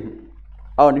today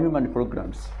are on human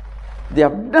programs. They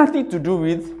have nothing to do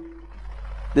with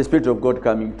the Spirit of God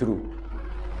coming through.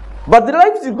 But the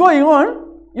life is going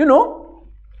on, you know,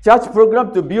 church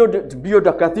program to build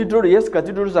a cathedral. Yes,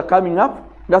 cathedrals are coming up.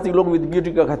 Nothing wrong with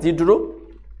building a cathedral.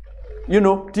 You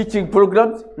know, teaching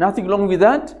programs, nothing wrong with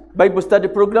that. Bible study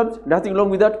programs, nothing wrong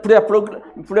with that. Prayer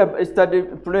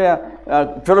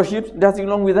fellowships, nothing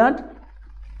wrong with that.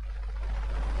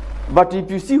 But if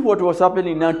you see what was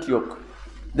happening in Antioch,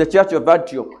 the church of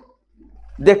Antioch,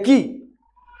 the key,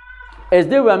 as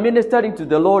they were ministering to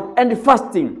the Lord and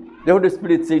fasting, the Holy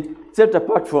Spirit said, set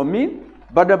apart for me,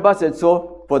 Barnabas and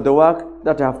Saul, for the work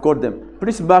that I have called them.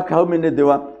 Please mark how many they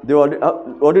were.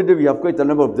 Already we have quite a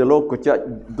number of the local church,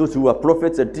 those who were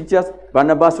prophets and teachers.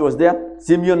 Barnabas was there,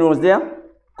 Simeon was there,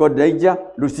 called Niger,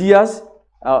 Lucius,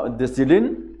 the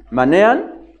Cyrene,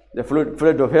 Manaen, the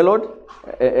friend of Herod,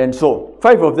 and so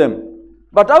 5 of them.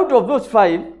 But out of those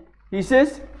 5, he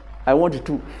says, I want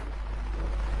 2.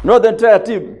 Not the entire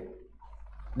team.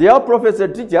 They are prophets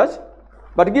and teachers,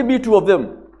 but give me 2 of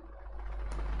them.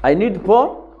 I need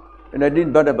Paul and I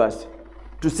need Barnabas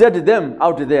to set them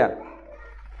out there.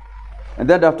 And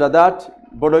then after that,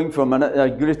 borrowing from a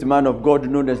great man of God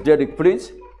known as Derek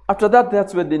Prince, after that,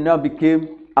 that's when they now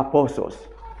became apostles.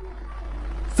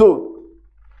 So,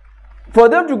 for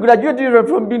them to graduate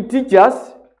from being teachers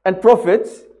and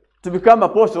prophets to become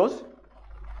apostles,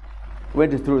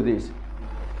 went through this.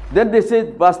 Then they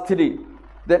said, verse 3,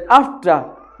 that after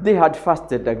they had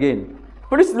fasted again,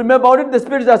 please remember already the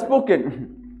Spirit has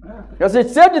spoken. As it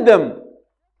said to them.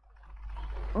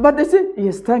 But they said,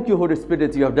 yes, thank you, Holy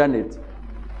Spirit, you have done it.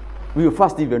 We will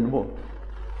fast even more.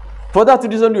 For that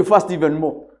reason, you fast even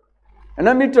more. And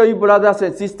let me tell you, brothers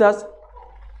and sisters,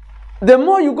 the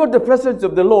more you got the presence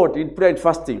of the Lord in prayer and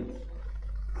fasting,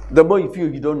 the more you feel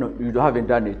you haven't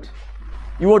done it.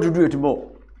 You want to do it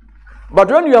more. But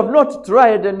when you have not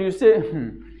tried and you say,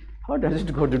 how does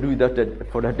it go to do that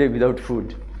for a day without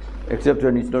food, except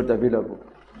when it's not available?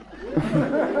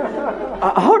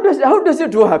 How does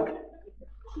it work?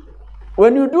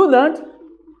 When you do that,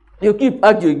 you keep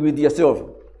arguing with yourself,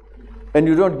 and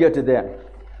you don't get there.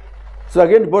 So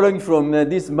again, borrowing from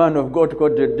this man of God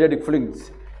called Derek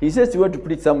Flings, he says he went to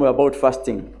preach somewhere about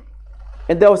fasting.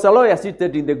 And there was a lawyer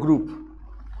seated in the group.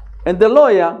 And the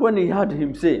lawyer, when he heard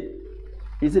him say,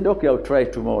 he said, okay, I'll try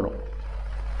tomorrow.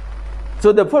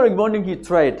 So the following morning he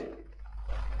tried.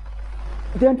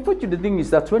 The unfortunate thing is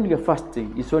that when you're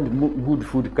fasting, is when good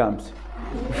food comes.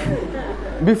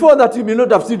 Before that, you may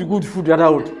not have seen good food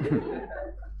around.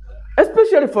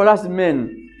 Especially for us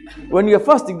men. When you're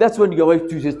fasting, that's when your wife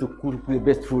chooses to cook the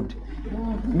best food.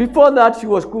 Before that, she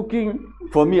was cooking.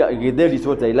 For me, githeri is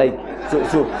what I like.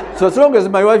 So as long as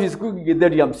my wife is cooking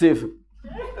githeri, I'm safe.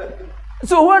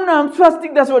 So when I'm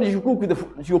fasting, that's what you cook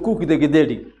with the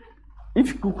githeri. If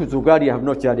you cook with ugali, I have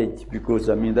no challenge, because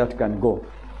that can go.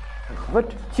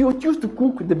 But he would choose to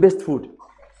cook the best food.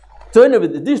 So anyway,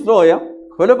 this lawyer,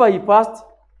 whenever he passed,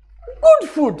 good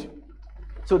food.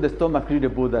 So the stomach really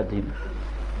bothered him.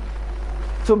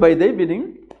 So by the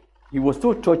evening, he was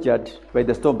so tortured by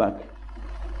the stomach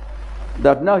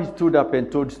that now he stood up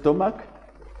and told stomach,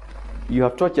 you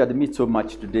have tortured me so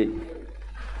much today.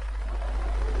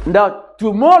 Now,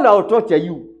 tomorrow I'll torture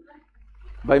you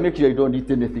by making sure you don't eat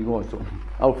anything also.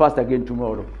 I'll fast again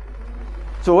tomorrow.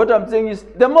 So what I'm saying is,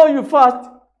 the more you fast,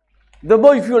 the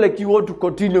more you feel like you want to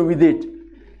continue with it.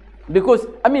 Because,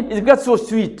 it gets so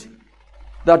sweet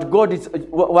that God is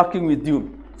working with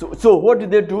you. So what did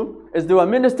they do? As they were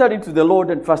ministering to the Lord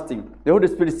and fasting, the Holy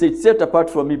Spirit said, set apart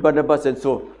from me Barnabas and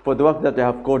Saul for the work that I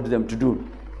have called them to do.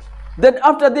 Then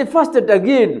after they fasted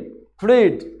again,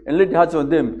 prayed, and laid hands on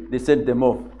them, they sent them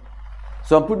off.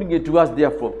 So I'm putting it to us,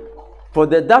 therefore, for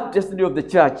that destiny of the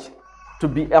church to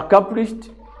be accomplished,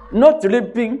 not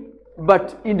limping,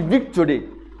 but in victory,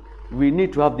 we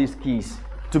need to have these keys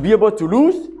to be able to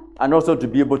lose and also to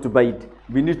be able to bite.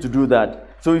 We need to do that.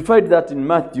 So we find that in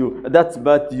Matthew. That's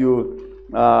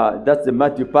the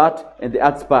Matthew part and the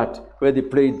Acts part where they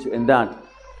prayed and that.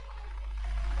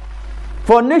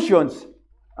 For nations,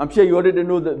 I'm sure you already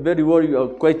know that very well. You are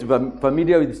quite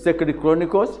familiar with 2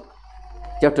 Chronicles,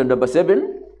 chapter number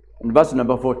 7, and verse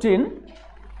number 14.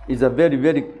 Is a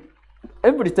very,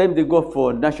 every time they go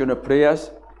for national prayers,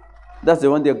 that's the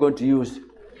one they're going to use.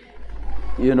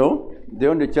 You know, the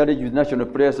only challenge with national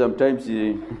prayer, sometimes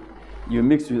you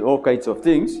mix with all kinds of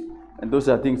things, and those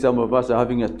are things some of us are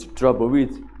having trouble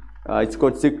with. It's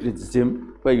called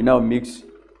syncretism, where you now mix.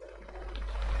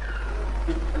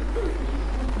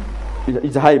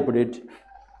 It's a hybrid.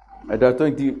 I don't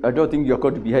think you're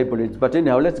going to be hybrids. But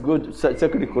anyhow, let's go to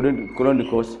 2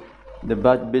 Chronicles, the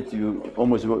bit you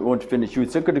almost want to finish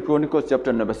with. 2 Chronicles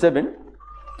chapter number 7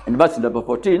 and verse number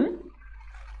 14,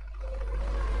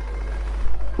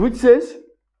 which says,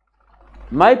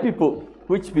 my people,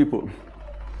 which people?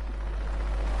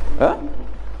 Huh?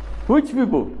 Which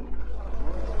people?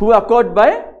 Who are called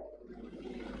by?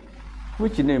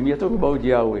 Which name? You're talking about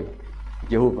Yahweh,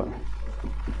 Jehovah.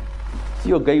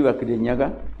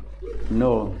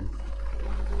 No.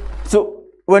 So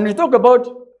when we talk about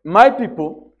my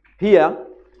people here,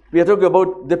 we are talking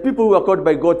about the people who are called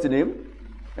by God's name,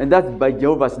 and that's by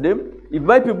Jehovah's name. If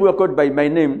my people are called by my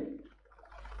name,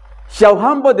 shall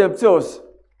humble themselves.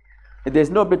 And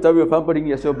there's no better way of humbling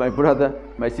yourself, my brother,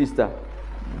 my sister,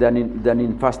 than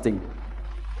in fasting.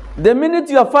 The minute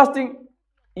you are fasting,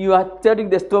 you are telling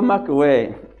the stomach,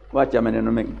 "Where, watch a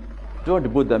minute,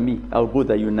 don't bother me. I'll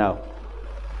bother you now."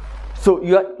 So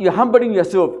you're humbling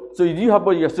yourself. So if you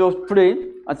humble yourself, pray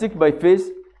and seek by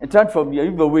faith and turn from your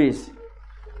evil ways,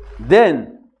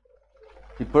 then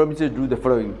He promises to do the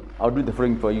following. I'll do the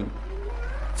following for you.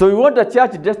 So we want a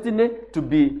church destiny to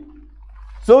be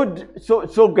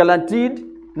so guaranteed,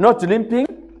 not limping.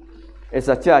 As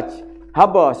a church,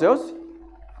 humble ourselves,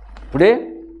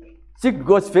 pray, seek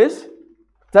God's face,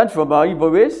 turn from our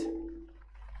evil ways.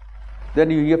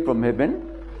 Then you hear from heaven,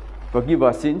 forgive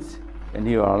our sins, and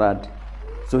heal our land.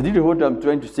 So this is what I'm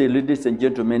trying to say, ladies and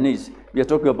gentlemen, is we are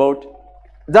talking about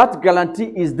that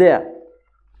guarantee is there.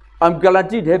 I'm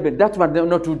guaranteed heaven. That's what I'm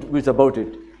not too worried about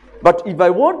it. But if I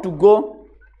want to go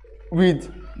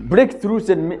with breakthroughs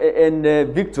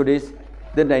and victories,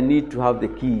 then I need to have the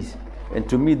keys. And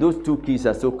to me, those two keys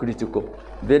are so critical.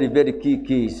 Very, very key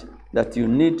keys that you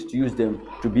need to use them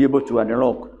to be able to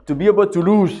unlock, to be able to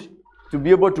lose, to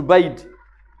be able to bite.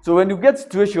 So when you get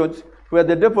situations where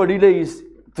the devil really is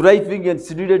thriving and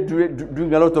really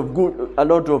doing a lot of good, a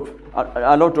lot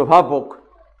of havoc,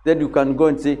 then you can go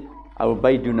and say, I will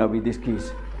bite you now with these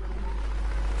keys.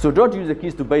 So don't use the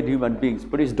keys to bite human beings.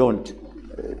 Please don't.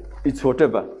 It's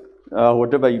whatever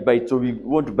you bite. So we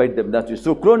want to bite them that way.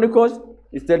 So Chronicles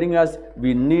is telling us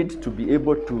we need to be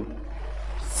able to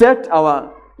set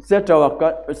our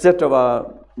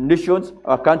nations,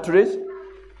 our countries,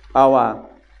 our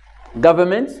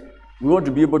governments. We want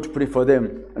to be able to pray for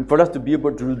them. And for us to be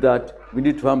able to do that, we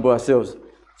need to humble ourselves.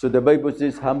 So the Bible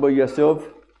says, humble yourself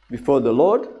before the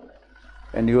Lord,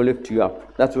 and He will lift you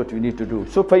up. That's what we need to do.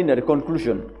 So finally,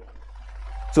 conclusion.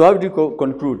 So how do you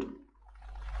conclude?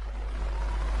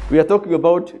 We are talking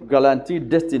about guaranteed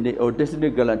destiny or destiny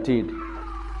guaranteed.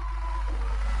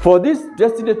 For this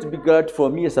destiny to be guaranteed for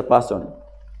me as a person,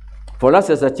 for us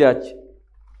as a church,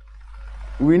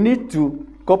 we need to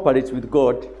cooperate with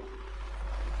God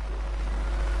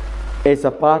as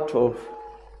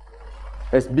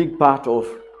big part of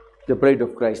the bride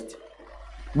of Christ.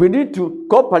 We need to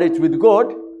cooperate with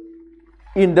God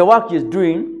in the work He is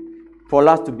doing for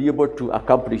us to be able to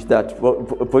accomplish that,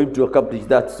 for Him to accomplish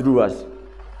that through us.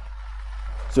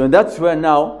 So that's where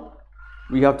now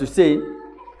we have to say,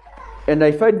 and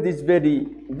I find this very,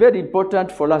 very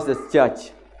important for us as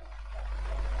church,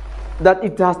 that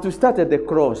it has to start at the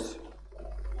cross.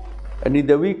 And in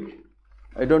the week,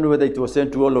 I don't know whether it was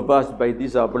sent to all of us by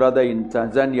this our brother in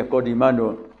Tanzania called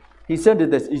Emmanuel. He sent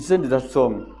that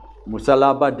song,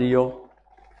 Musalaba Dio.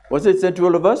 Was it sent to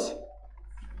all of us?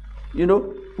 You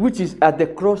know, which is at the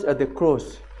cross, at the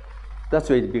cross. That's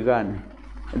where it began.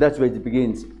 And that's where it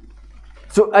begins.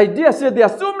 So I dare say there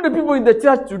are so many people in the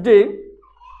church today,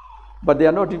 but they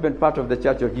are not even part of the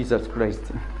church of Jesus Christ.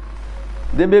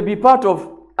 They may be part of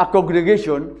a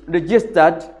congregation,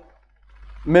 registered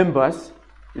members.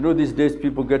 You know, these days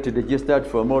people get registered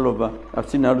from all over. I've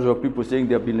seen a lot of people saying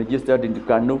they have been registered in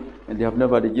Kano and they have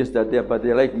never registered there, but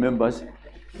they're like members.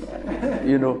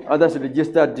 You know, others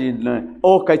registered in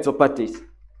all kinds of parties.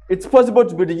 It's possible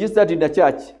to be registered in a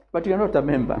church, but you're not a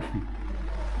member.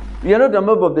 You are not a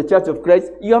member of the Church of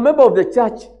Christ. You are a member of the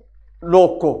church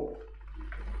local,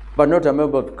 but not a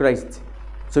member of Christ.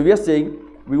 So we are saying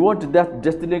we want that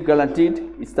destiny guaranteed,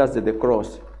 it starts at the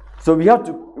cross. So we have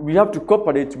to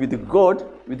cooperate with God,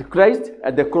 with Christ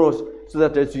at the cross, so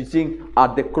that as we sing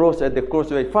at the cross, I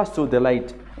first saw the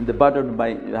light and the burden of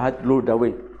my heart rolled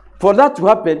away. For that to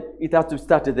happen, it has to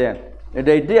start there. And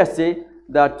I dare say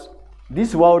that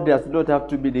this world does not have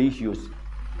too many issues.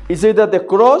 It's either the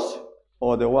cross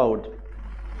or the world.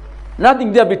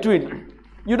 Nothing there between.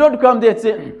 You don't come there and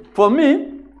say, for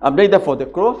me, I'm neither for the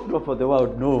cross nor for the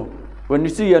world. No. When you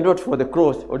see you're not for the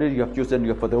cross, already you have chosen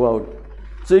you're for the world.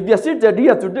 So if you're seated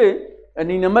here today,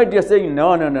 and in your mind you're saying,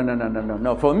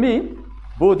 no. For me,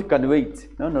 both can wait.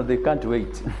 No, they can't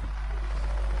wait.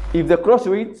 If the cross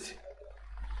waits,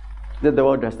 then the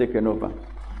world has taken over.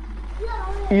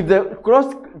 If the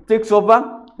cross takes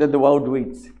over, then the world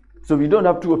waits. So we don't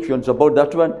have two options about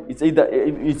that one. It's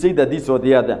either this or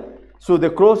the other. So the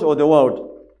cross or the world.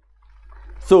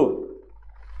 So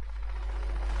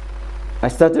I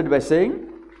started by saying,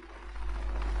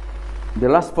 the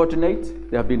last fortnight,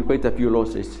 there have been quite a few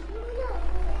losses.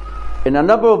 And a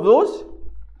number of those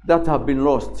that have been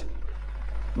lost,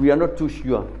 we are not too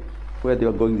sure where they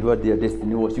are going, what their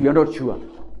destiny was. We are not sure.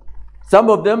 Some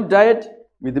of them died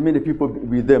with many people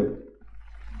with them.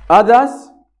 Others,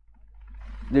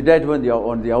 they died when they are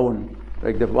on their own.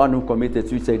 Like the one who committed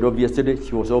suicide, obviously,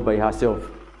 she was all by herself.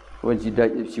 When she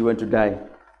died, she went to die.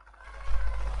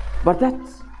 But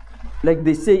that's, like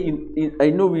they say, I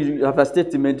know we have a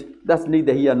statement, that's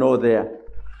neither here nor there.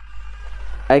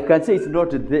 I can say it's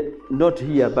not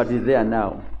here, but it's there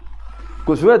now.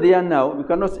 Because where they are now, we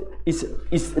cannot say,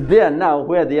 it's there now,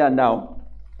 where they are now,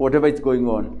 whatever is going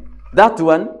on. That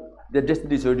one, the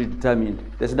destiny is already determined.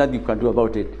 There's nothing you can do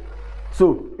about it.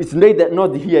 So it's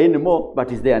not here anymore,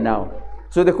 but it's there now.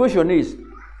 So the question is,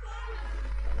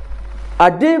 a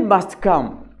day must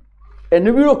come, and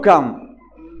it will come,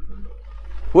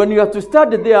 when you have to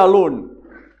start there alone.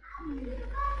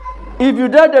 If you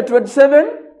died at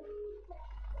 27,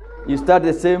 you start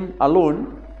the same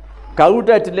alone. Kauda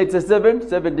at 87,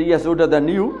 70 years older than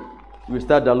you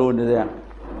start alone there.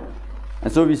 And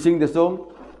so we sing the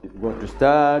song, you've got to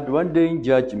start one day in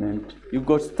judgment. You've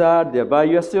got to start there by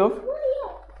yourself.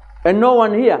 And no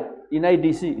one here in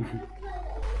IDC.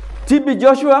 TB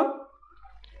Joshua,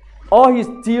 or his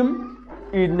team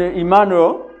in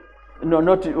Emmanuel,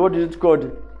 not what is it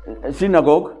called,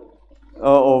 synagogue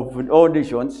of all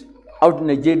nations, out in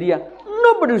Nigeria,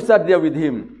 nobody will start there with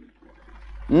him.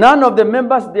 None of the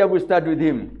members there will start with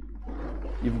him.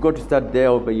 You've got to start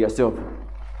there by yourself.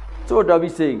 So what are we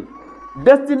saying?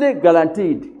 Destiny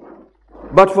guaranteed.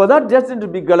 But for that destiny to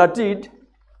be guaranteed,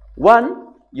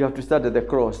 one, you have to start at the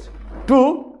cross.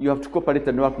 Two, you have to cooperate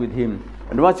and work with him.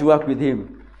 And once you work with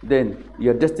him, then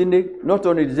your destiny, not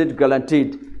only is it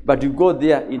guaranteed, but you go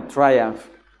there in triumph,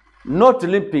 not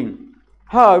limping.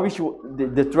 How I wish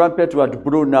the trumpet would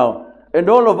blow now, and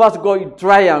all of us go in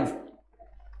triumph.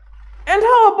 And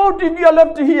how about if you are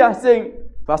left here saying,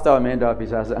 Pastor, what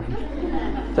is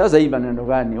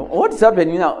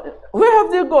happening now? Where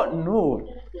have they gone? No.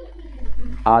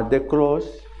 At the cross,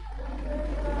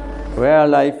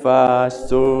 where I first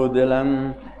saw the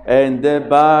Lamb, and the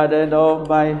burden of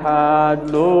my heart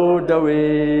flowed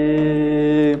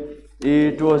away.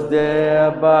 It was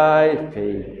there by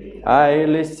faith I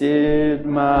received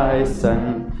my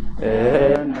Son,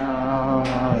 and now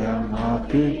I am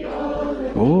happy.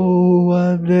 Oh,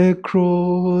 at the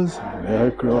cross,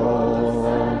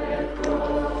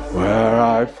 where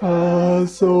I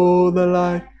first saw the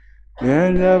light,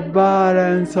 and the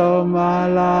burdens of my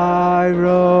life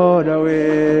rolled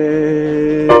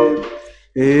away.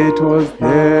 It was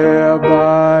there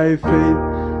by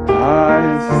faith I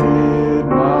received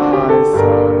my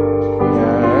Son.